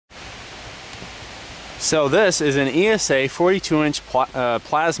So this is an ESA 42-inch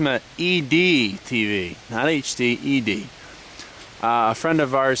plasma EDTV, not HD, ED. A friend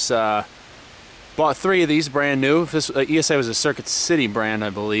of ours bought 3 of these brand new. This ESA was a Circuit City brand, I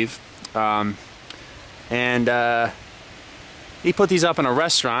believe. He put these up in a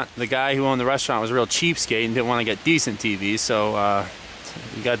restaurant. The guy who owned the restaurant was a real cheapskate and didn't want to get decent TVs, so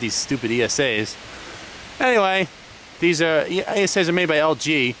he got these stupid ESAs. Anyway, these ESAs are made by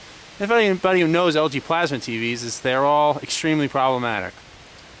LG. If anybody who knows LG plasma TVs, they're all extremely problematic.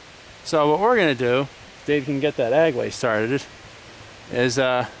 So what we're going to do, if Dave can get that agway started, is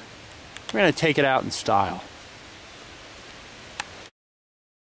we're going to take it out in style.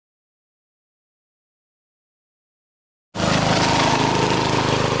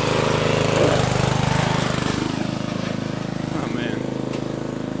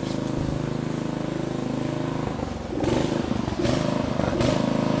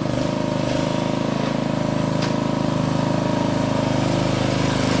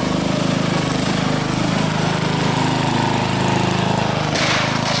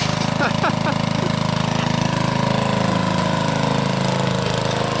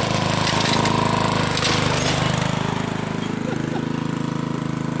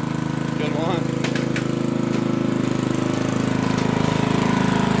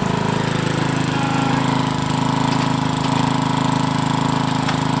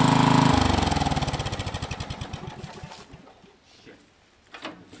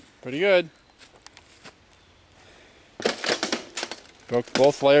 Pretty good. Broke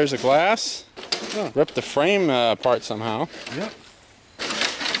both layers of glass. Oh. Ripped the frame apart somehow. Yep.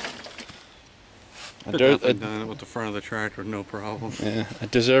 Done it with the front of the tractor, no problem. Yeah, a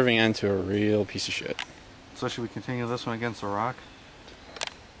deserving end to a real piece of shit. So should we continue this one against the rock?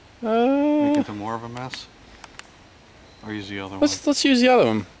 Make it to more of a mess? Or use the other one? Let's use the other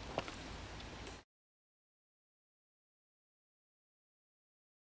one.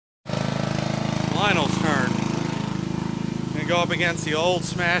 Final turn. I'm gonna go up against the old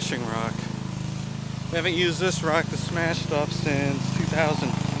smashing rock. We haven't used this rock to smash stuff since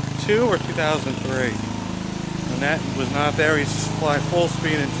 2002 or 2003. When that was not there, we used to fly full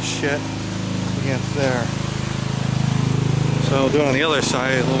speed into shit against there. So doing on the other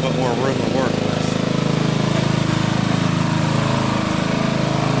side, a little bit more room to work with.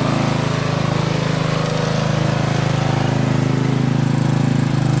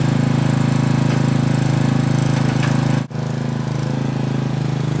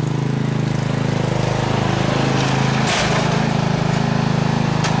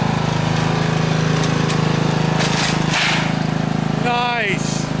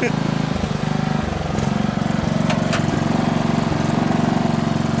 Nice!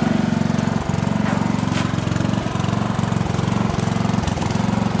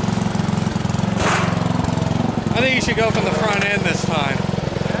 I think you should go from the front end this time.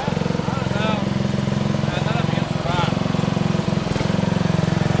 Yeah? I don't know. Not up against the rock.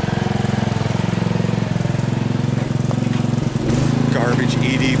 Garbage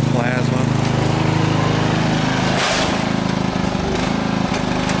ED plasma.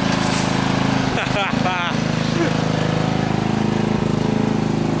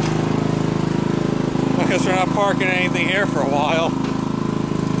 Because we're not parking anything here for a while.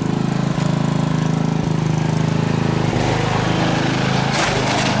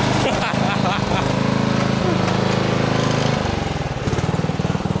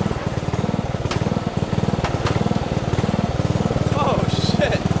 Oh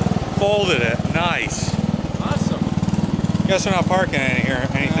shit! Folded it. Nice. Awesome. Guess we're not parking anything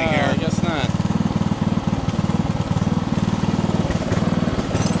here. I guess not.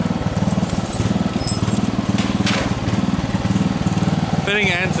 Fitting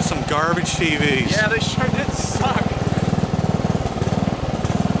end to some garbage TVs. Yeah, they sure did suck.